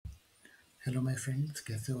Hello my friends,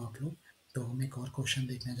 कैसे हो आप लोग। तो हम एक और क्वेश्चन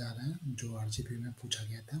देखने जा रहे हैं जो आरजीपी में पूछा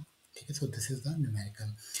गया था। ठीक है, so this is the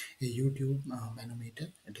numerical A U tube manometer,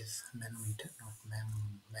 it is manometer not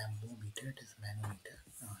मैमोमीटर, it is manometer.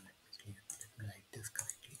 let me write this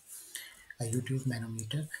correctly. A U-tube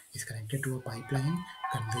manometer is connected to a pipeline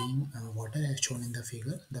conveying water as shown in the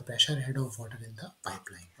figure. The pressure head of water in the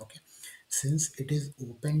pipeline. Okay. Since it is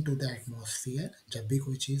open to the atmosphere, जब भी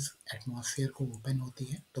कोई चीज़ atmosphere को open होती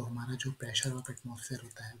है तो हमारा जो pressure of atmosphere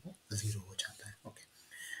होता है वो ज़ीरो हो जाता है. Okay.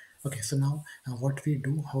 Okay, so now what we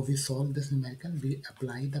do, how we solve this numerical, we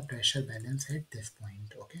apply the pressure balance at this point.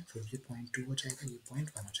 Okay, so ये point 2 हो जाएगा, ये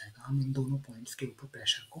point 1 हो जाएगा. हम इन दोनों points के ऊपर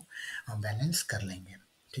pressure को balance कर लेंगे.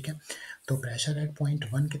 ठीक है, तो प्रेशर एट पॉइंट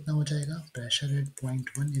 1 कितना हो जाएगा. Pressure at point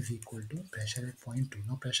 1 is equal to pressure at point 2.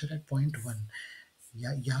 No, pressure at point 1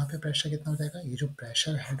 या यहाँ पे प्रेशर कितना हो जाएगा. ये जो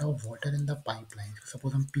pressure head of water in the pipeline,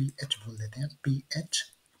 suppose हम पी एच बोल देते हैं, P H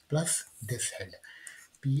plus this head.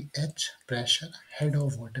 pH pressure head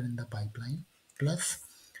of water in the pipeline plus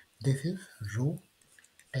this is rho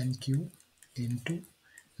 10 cube into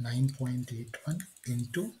 9.81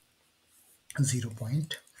 into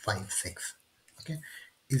 0.56. okay,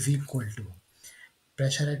 is equal to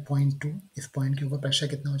pressure at point 2. इस point के ऊपर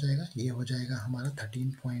pressure कितना हो जाएगा, ये हो जाएगा हमारा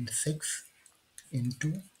 13.6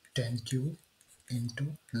 into 10 cube into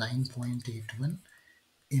 9.81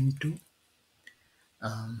 into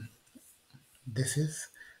this is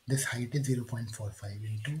this height is 0.45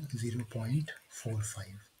 into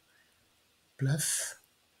 0.45 plus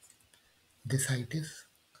this height is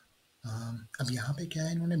अब यहाँ पे क्या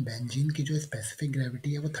है, इन्होंने बेंजीन की जो स्पेसिफिक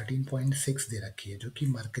ग्रेविटी है वो 13.6 दे रखी है जो कि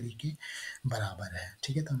मरकरी के बराबर है.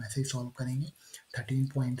 ठीक है, तो हम ऐसे ही सॉल्व करेंगे.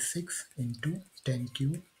 13.6 into 10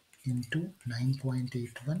 cube into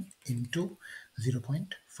 9.81 into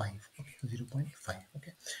 0.5. okay, 0.5.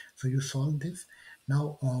 okay, so you solve this. Now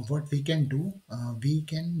what we can do, we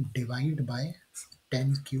can divide by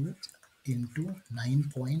 10 cube into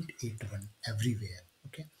 9.81 everywhere.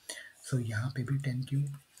 okay, so यहाँ पे भी 10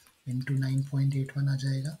 क्यूब इंटू 9.81 आ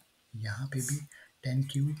जाएगा, यहाँ पे भी 10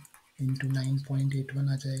 क्यूब इंटू 9.81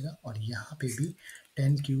 आ जाएगा और यहाँ पे भी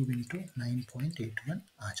 10 क्यूब इंटू 9.81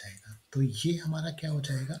 आ जाएगा. तो ये हमारा क्या हो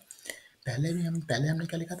जाएगा, पहले हमने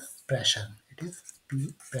क्या लिखा था, pressure. It is P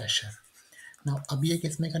pressure. Now अब ये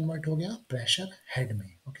किस में कन्वर्ट हो गया, प्रेशर हेड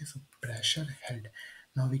में. Okay, so pressure head.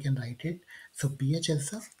 Now we can write it. So P H is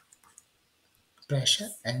the pressure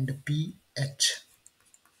and P H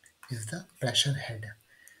is the pressure head.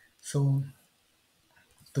 सो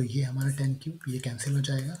तो ये हमारा 10 क्यूब, ये कैंसिल हो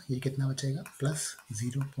जाएगा, ये कितना बचेगा, प्लस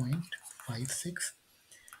 0.56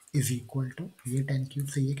 इज इक्वल टू, ये 10 क्यूब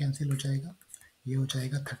से ये कैंसिल हो जाएगा, ये हो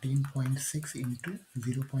जाएगा 13.6 इंटू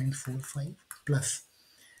 0.45 प्लस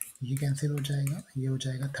ये कैंसिल हो जाएगा, ये हो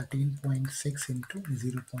जाएगा 13.6 into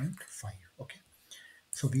 0.5. Okay,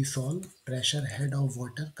 so we solve. Pressure head of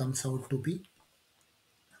water comes out to be,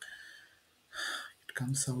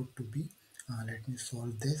 let me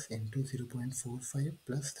solve this, into 0.45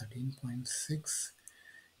 plus 13.6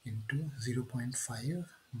 into 0.5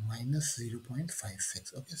 minus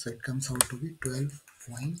 0.56. okay, so it comes out to be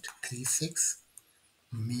 12.36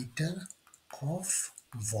 metre of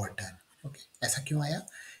water. Okay, ऐसा क्यों आया,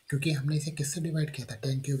 क्योंकि हमने इसे किससे divide किया था,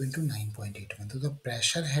 10 cube into 9.81. तो the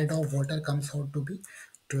pressure head of water comes out to be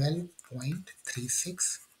 12.36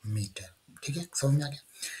 metre. ठीक है, समझ में आ गया.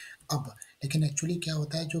 अब लेकिन एक्चुअली क्या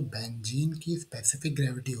होता है, जो बेंजीन की स्पेसिफिक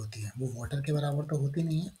ग्रेविटी होती है वो वाटर के बराबर तो होती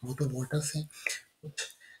नहीं है, वो तो वाटर से कुछ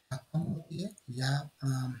कम होती है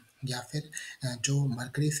या फिर जो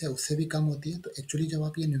मरकरी से उससे भी कम होती है. तो एक्चुअली जब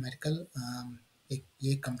आप ये न्यूमेरिकल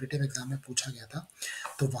ये कम्पिटिटिव एग्जाम में पूछा गया था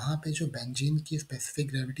तो वहाँ पे जो बेंजीन की स्पेसिफिक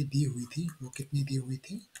ग्रेविटी दी हुई थी वो कितनी दी हुई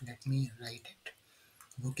थी, लेट मी राइट इट.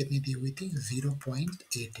 वो कितनी दी हुई थी,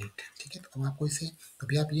 0.88. ठीक है, तो अब आपको इसे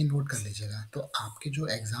कभी आप ये नोट कर लीजिएगा. तो आपके जो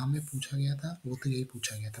एग्जाम में पूछा गया था वो तो यही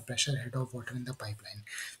पूछा गया था, pressure head of water in the pipeline,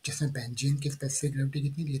 जिसमें बेंजीन की स्पेसिफिक ग्रेविटी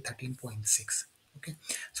कितनी दी, 13.6. ओके,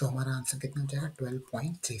 सो हमारा आंसर कितना हो जाएगा,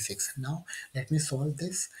 12.36. Now let me solve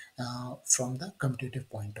this from the competitive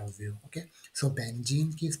point of view. Okay, so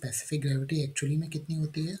benzene की स्पेसिफिक ग्रेविटी एक्चुअली में कितनी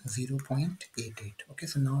होती है, 0.88. Okay,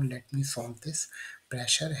 so now let me solve this.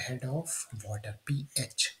 Pressure head of water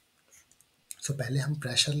pH. सो पहले हम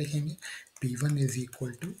प्रेशर लिखेंगे, P1 is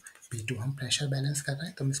equal to P2. हम pressure balance कर रहे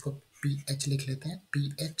हैं तो हम इसको pH लिख लेते हैं,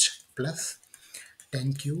 pH plus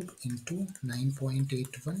 10 cube into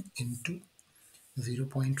 9.81 into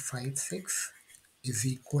 0.56 is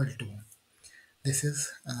equal to, this is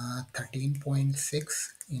 13.6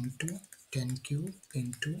 into 10 cube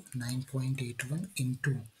into 9.81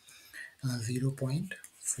 into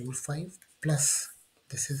 0.45 plus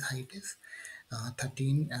this is height is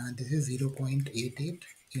 13, this is 0.88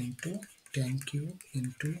 into 10 cube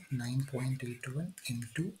into 9.81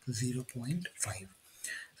 into 0.5.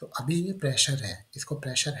 तो अभी ये प्रेशर है, इसको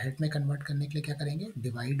प्रेशर हेड में कन्वर्ट करने के लिए क्या करेंगे,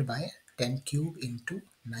 divide by 10 cube into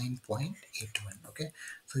 9.81. Okay,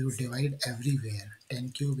 so you divide everywhere 10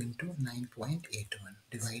 cube into 9.81,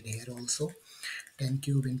 divide here also 10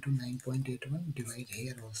 cube into 9.81, divide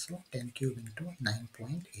here also 10 cube into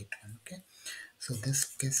 9.81. Okay, so this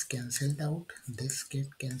gets cancelled out, this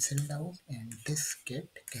get cancelled out, and this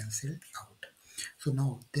get cancelled out. So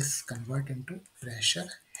now this convert into pressure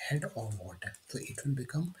head of water, so it will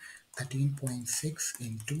become 13.6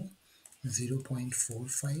 into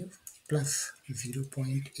 0.45 plus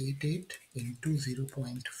 0.88 into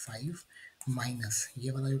 0.5 minus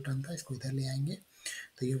ये वाला जो term था इसको इधर ले आएंगे,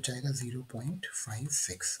 तो ये हो जाएगा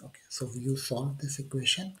 0.56. Okay, so you solve this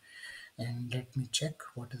equation and let me check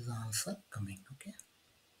what is the answer coming. Okay,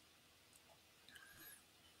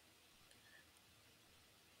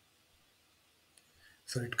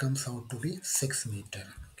 so it comes out to be 6 meter.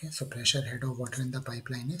 Okay, so pressure head of water in the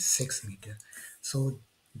pipeline is 6 meter. So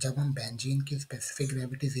जब हम benzene की specific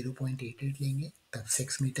gravity 0.88 लेंगे तब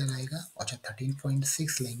 6 metre आएगा, और जब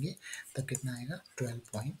 13.6 लेंगे तब कितना आएगा,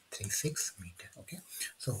 12.36 metre. Okay,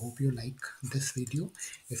 so hope you like this video.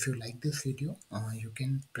 If you like this video you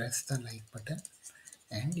can press the like button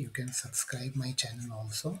and you can subscribe my channel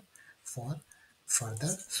also for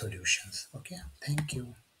further solutions. Okay, thank you.